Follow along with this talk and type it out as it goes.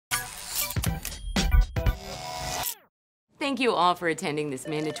thank you all for attending this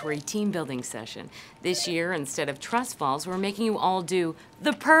mandatory team building session. This year, instead of trust falls, we're making you all do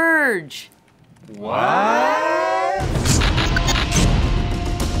the Purge. What?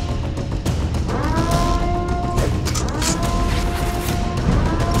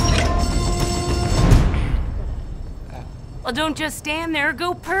 Well, don't just stand there,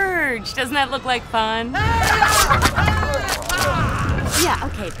 go purge. Doesn't that look like fun? Yeah,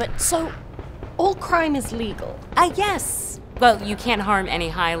 okay, but so all crime is legal? Yes. Well, you can't harm any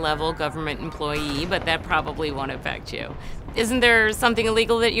high-level government employee, but that probably won't affect you. Isn't there something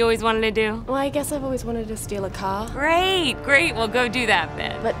illegal that you always wanted to do? Well, I guess I've always wanted to steal a car. Great, well, go do that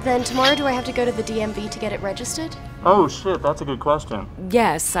then. But then tomorrow, do I have to go to the DMV to get it registered? Oh shit, that's a good question.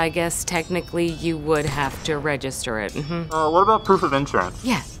 Yes, I guess technically you would have to register it. What about proof of insurance?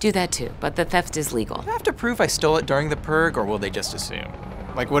 Yeah, do that too, but the theft is legal. Do I have to prove I stole it during the purge, or will they just assume?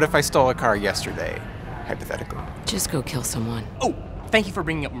 Like, what if I stole a car yesterday, hypothetically? Just go kill someone. Oh, thank you for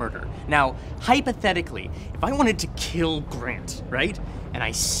bringing up murder. Now, hypothetically, if I wanted to kill Grant, right, and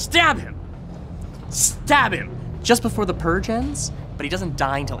I stab him, just before the purge ends, but he doesn't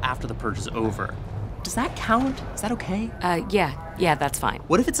die until after the purge is over, does that count? Is that okay? Yeah, that's fine.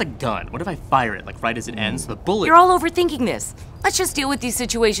 What if it's a gun? What if I fire it, like, right as it ends, so the bullet... You're all overthinking this. Let's just deal with these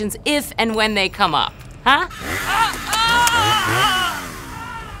situations if and when they come up, huh?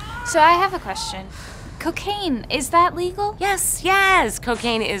 So I have a question. Cocaine, is that legal? Yes,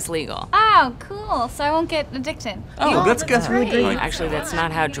 cocaine is legal. Oh, cool. So I won't get addicted. Oh, that's good. Actually, that's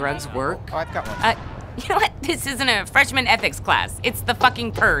not how drugs work. Oh, I've got one. You know what? This isn't a freshman ethics class. It's the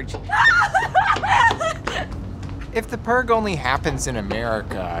fucking purge. If the purge only happens in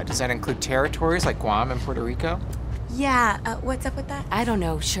America, does that include territories like Guam and Puerto Rico? Yeah, what's up with that? I don't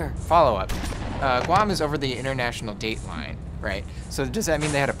know, sure. Follow-up. Guam is over the international date line, right? So does that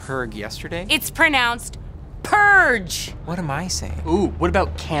mean they had a purge yesterday? It's pronounced purge. What am I saying? Ooh, what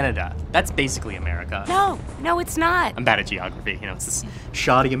about Canada? That's basically America. No, it's not. I'm bad at geography, you know, it's this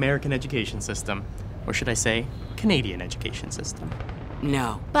shoddy American education system. Or should I say, Canadian education system.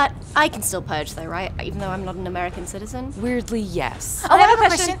 No. But I can still purge though, right? Even though I'm not an American citizen? Weirdly, yes. Oh, I have a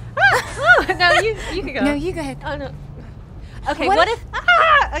question. No, you can go. No, you go ahead. Oh, no. Okay, what if...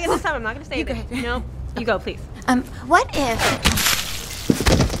 Okay, this time I'm not going to say anything. Go ahead. No, you go, please. What if...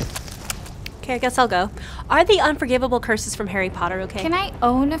 Okay, I guess I'll go. Are the unforgivable curses from Harry Potter okay? Can I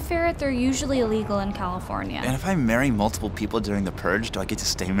own a ferret? They're usually illegal in California. And if I marry multiple people during the purge, do I get to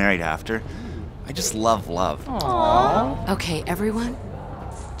stay married after? I just love love. Aww. Okay, everyone,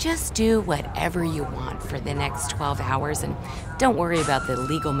 just do whatever you want for the next 12 hours and don't worry about the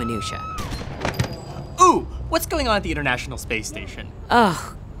legal minutia. Ooh, what's going on at the International Space Station?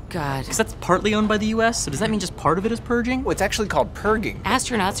 Oh, God. Because that's partly owned by the US, so does that mean just part of it is purging? Well, it's actually called purging.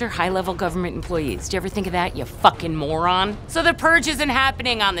 Astronauts are high-level government employees. Do you ever think of that, you fucking moron? So the purge isn't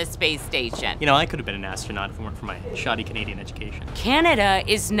happening on the space station. You know, I could have been an astronaut if it weren't for my shoddy Canadian education. Canada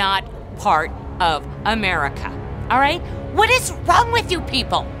is not part of America, all right? What is wrong with you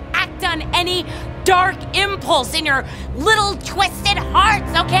people? Act on any dark impulse in your little twisted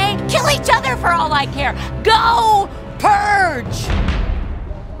hearts, okay? Kill each other for all I care. Go purge!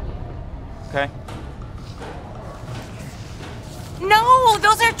 Okay. No,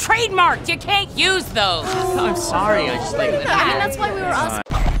 those are trademarked. You can't use those. I'm sorry, I just like... Yeah, and that's why we were asking...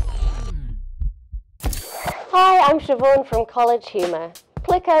 Hi, I'm Siobhan from College Humor.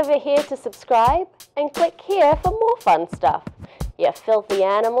 Click over here to subscribe, and click here for more fun stuff. You filthy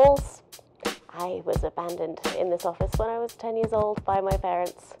animals. I was abandoned in this office when I was 10 years old by my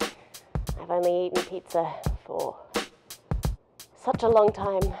parents. I've only eaten pizza for such a long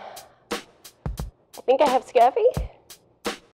time. I think I have scurvy.